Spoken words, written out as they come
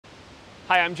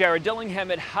Hi, I'm Jared Dillingham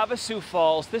at Havasu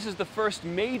Falls. This is the first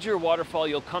major waterfall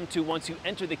you'll come to once you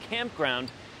enter the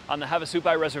campground on the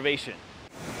Havasupai Reservation.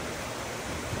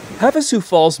 Havasu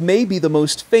Falls may be the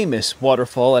most famous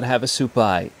waterfall at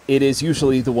Havasupai. It is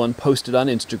usually the one posted on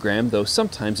Instagram, though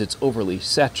sometimes it's overly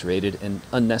saturated and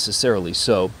unnecessarily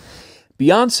so.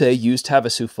 Beyoncé used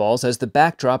Havasu Falls as the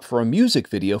backdrop for a music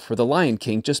video for The Lion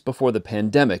King just before the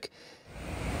pandemic.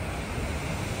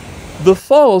 The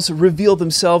falls reveal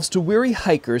themselves to weary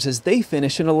hikers as they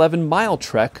finish an 11-mile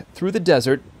trek through the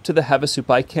desert to the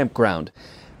Havasupai Campground.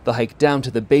 The hike down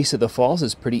to the base of the falls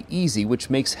is pretty easy,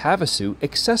 which makes Havasu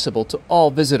accessible to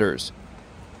all visitors.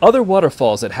 Other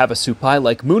waterfalls at Havasupai,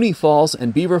 like Mooney Falls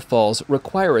and Beaver Falls,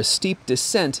 require a steep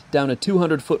descent down a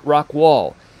 200-foot rock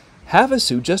wall.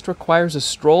 Havasu just requires a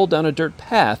stroll down a dirt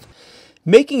path,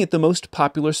 making it the most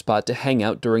popular spot to hang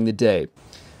out during the day.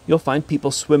 You'll find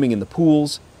people swimming in the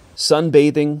pools,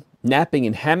 sunbathing, napping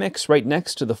in hammocks right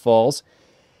next to the falls,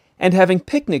 and having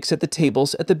picnics at the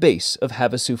tables at the base of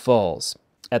Havasu Falls.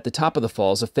 At the top of the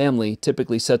falls, a family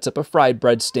typically sets up a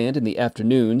Frybread stand in the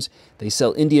afternoons. They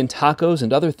sell Indian tacos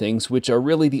and other things, which are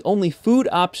really the only food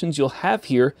options you'll have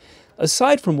here,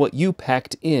 aside from what you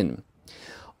packed in.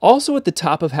 Also at the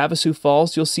top of Havasu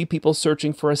Falls, you'll see people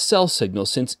searching for a cell signal,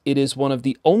 since it is one of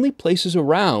the only places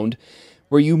around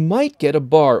where you might get a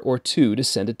bar or two to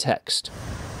send a text.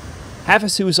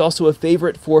 Havasu is also a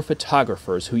favorite for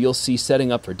photographers, who you'll see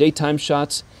setting up for daytime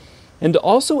shots, and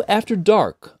also after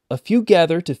dark. A few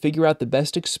gather to figure out the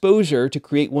best exposure to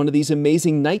create one of these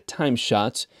amazing nighttime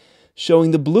shots,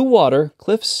 showing the blue water,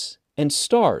 cliffs, and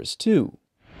stars too.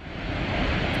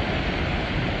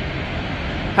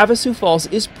 Havasu Falls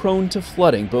is prone to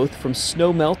flooding, both from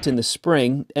snowmelt in the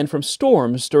spring and from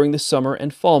storms during the summer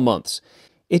and fall months.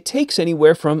 It takes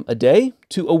anywhere from a day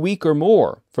to a week or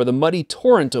more for the muddy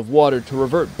torrent of water to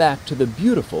revert back to the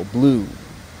beautiful blue.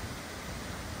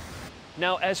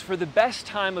 Now, as for the best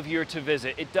time of year to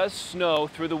visit, it does snow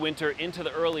through the winter into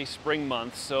the early spring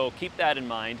months, so keep that in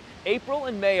mind. April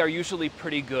and May are usually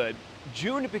pretty good.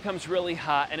 June it becomes really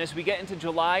hot, and as we get into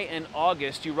July and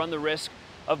August, you run the risk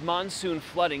of monsoon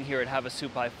flooding here at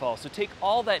Havasupai Falls. So take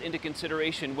all that into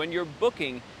consideration when you're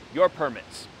booking your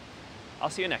permits. I'll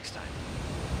see you next time.